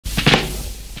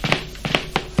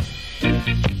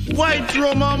White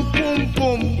rum and pum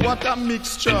pum, what a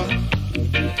mixture.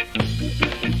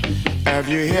 Have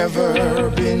you ever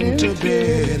been to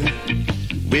bed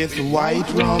with white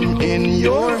rum in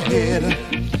your head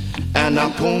and a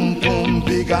pum pum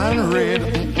big and red?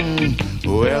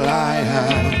 Well, I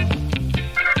have.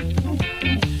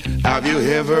 Have you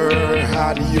ever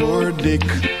had your dick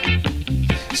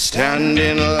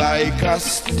standing like a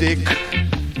stick,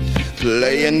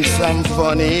 playing some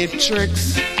funny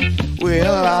tricks?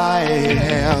 Well, I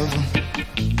have.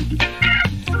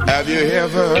 Have you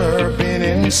ever been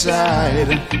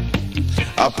inside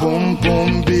a pum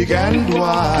pum big and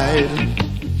wide,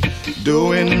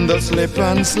 doing the slip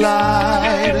and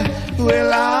slide?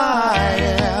 Well, I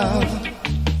have.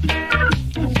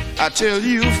 I tell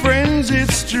you, friends,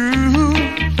 it's true.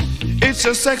 It's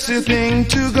a sexy thing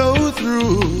to go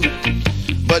through,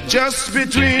 but just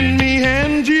between me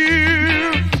and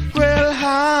you, well,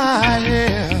 I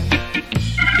have.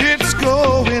 It's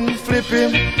going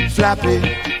flippy, flappy,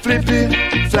 flippy,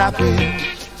 flappy,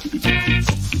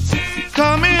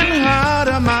 coming out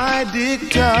of my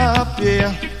dick top,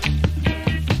 yeah.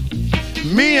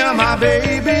 Me and my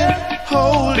baby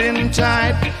holding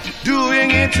tight, doing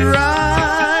it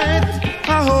right.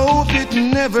 I hope it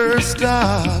never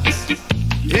stops.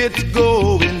 It's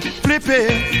going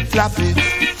flippy, flappy,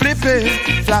 flippy,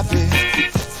 flappy,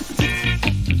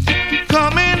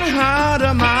 coming out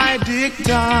of my dick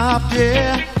top,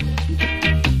 yeah.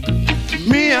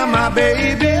 Me and my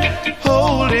baby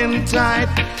holding tight,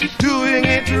 doing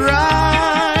it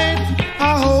right.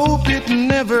 I hope it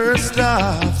never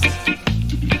stops.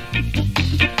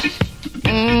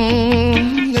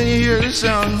 Can you hear the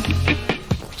sound?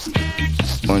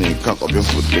 Money, cock up your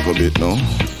foot a little bit now.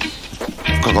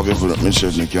 Cock up your foot up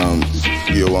myself, me can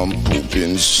give one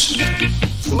poopings.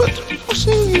 But I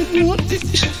say you want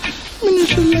this. I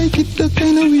just like it that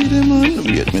kind of way, man.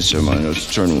 Wait, Mr. Man,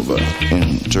 just turn over.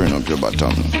 Turn up your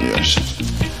bottom. Yes.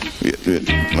 Wait.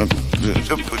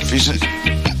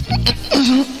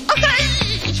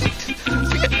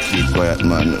 Keep quiet,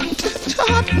 man. It's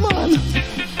hot, man.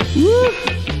 Woo.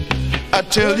 I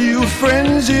tell you,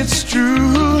 friends, it's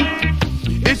true.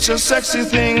 It's a sexy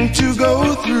thing to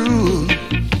go through,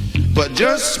 but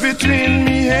just between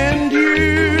me and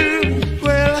you,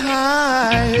 well,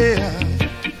 I.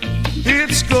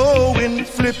 It's going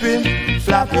flippy,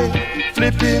 flappy,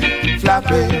 flippy,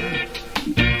 flappy,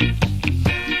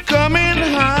 coming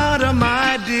out of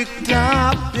my dick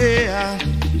top, yeah.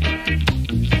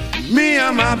 Me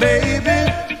and my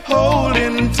baby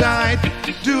holding tight,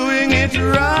 doing it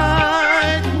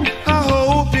right. I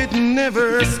hope it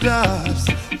never stops.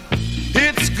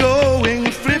 It's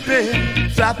going flippy,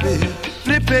 flappy,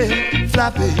 flippy,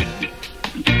 flappy,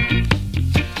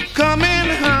 coming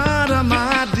out of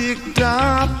my dick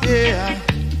top, yeah.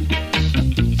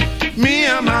 Me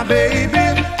and my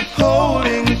baby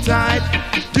holding tight,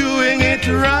 doing it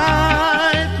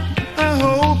right. I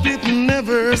hope it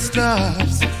never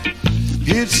stops.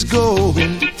 It's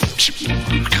going